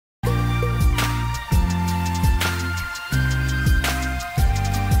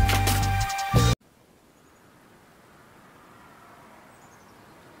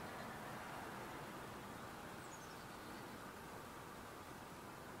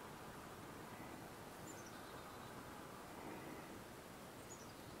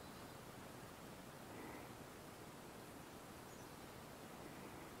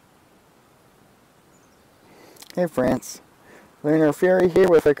Hey friends, Lunar Fury here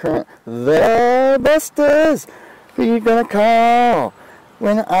with a current The Bustas. Who you gonna call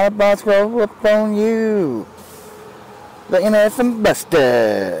when the Autobots roll up on you? The NF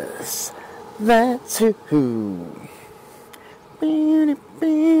Bustas. That's who.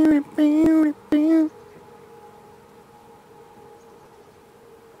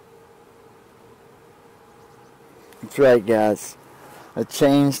 That's right, guys. I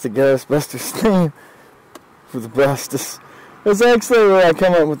changed the Ghostbusters theme for the Bustas. It's actually where I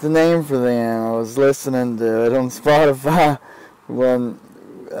come up with the name for them. I was listening to it on Spotify one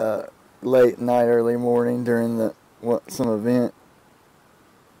late night, early morning during some event.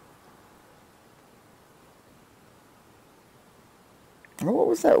 What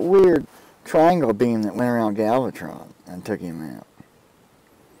was that weird triangle beam that went around Galvatron and took him out?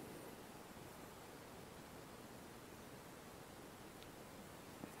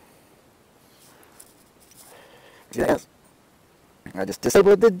 Yes. I just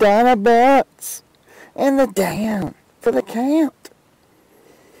disabled the Autobots and the down for the count.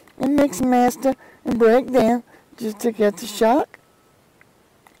 And mix master and break down just to get the shock.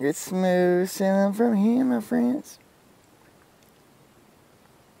 It's smooth sailing from here, my friends.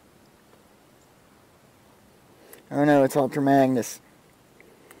 Oh no, it's Ultra Magnus.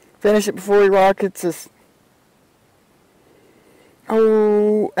 Finish it before he rockets us.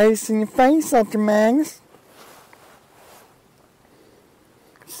 Oh, ace in your face, Ultra Magnus.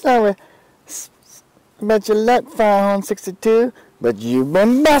 Sorry about your luck, 562, but you've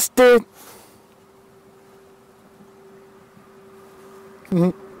been busted.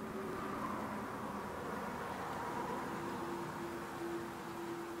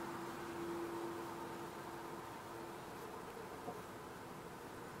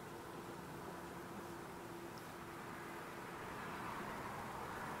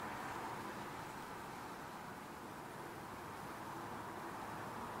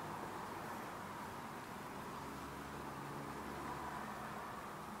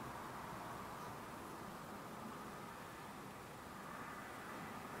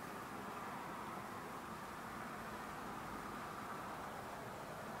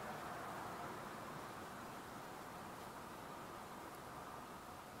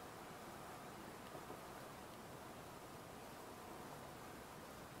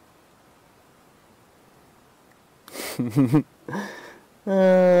 I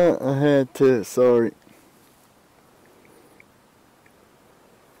had to, sorry.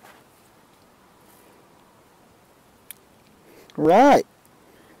 Right.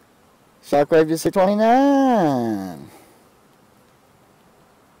 Shockwave just hit 29.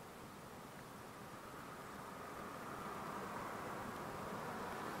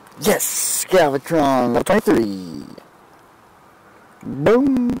 Yes! Galvatron, level 23.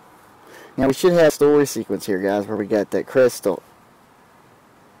 Boom! Now we should have a story sequence here, guys, where we got that crystal.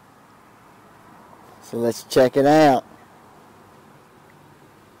 So let's check it out.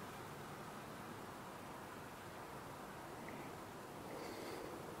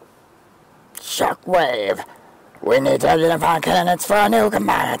 Shockwave! We need to identify candidates for a new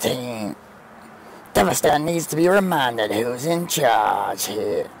commander team. Devastator needs to be reminded who's in charge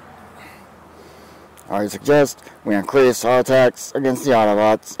here. I suggest we increase our attacks against the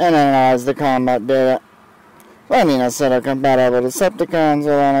Autobots and analyze the combat data. Finding a set of compatible Decepticons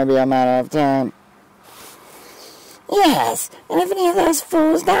will only be a matter of time. Yes, and if any of those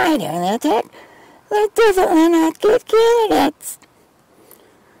fools die during the attack, they're definitely not good candidates.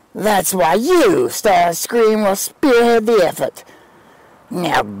 That's why you, Starscream, will spearhead the effort.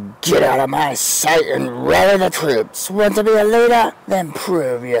 Now get out of my sight and rally the troops. Want to be a leader? Then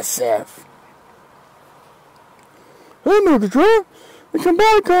prove yourself. Hey, Megatron, the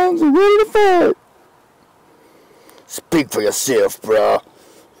Combaticons are ready to fight. Speak for yourself, bro.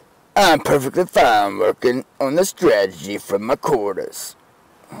 I'm perfectly fine working on the strategy from my quarters.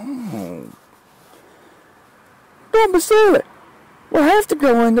 Oh. Don't be silly. We'll have to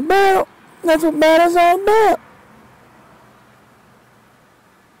go into battle. That's what battle's all about.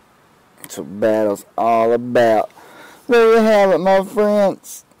 That's what battle's all about. There you have it, my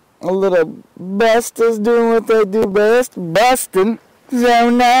friends. A little Bustas doing what they do best, busting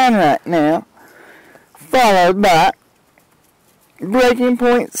Zone 9 right now. Followed by Breaking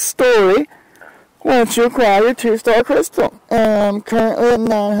Point Story once you acquire your 2-star crystal. I'm currently at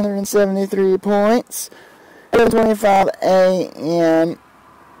 973 points. 11:25 a.m.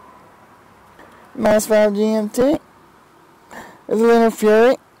 -5 GMT. It's Lunar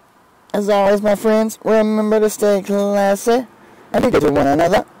Fury. As always, my friends, remember to stay classy and be good to one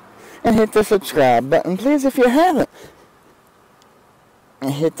another. And hit the subscribe button, please, if you haven't.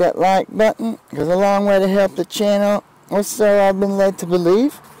 and hit that like button. It goes a long way to help the channel, or so I've been led to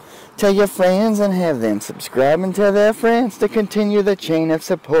believe. Tell your friends and have them subscribe, and tell their friends to continue the chain of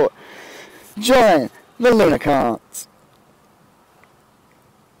support. Join the Lunacons.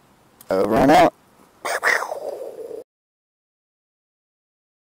 Over and out.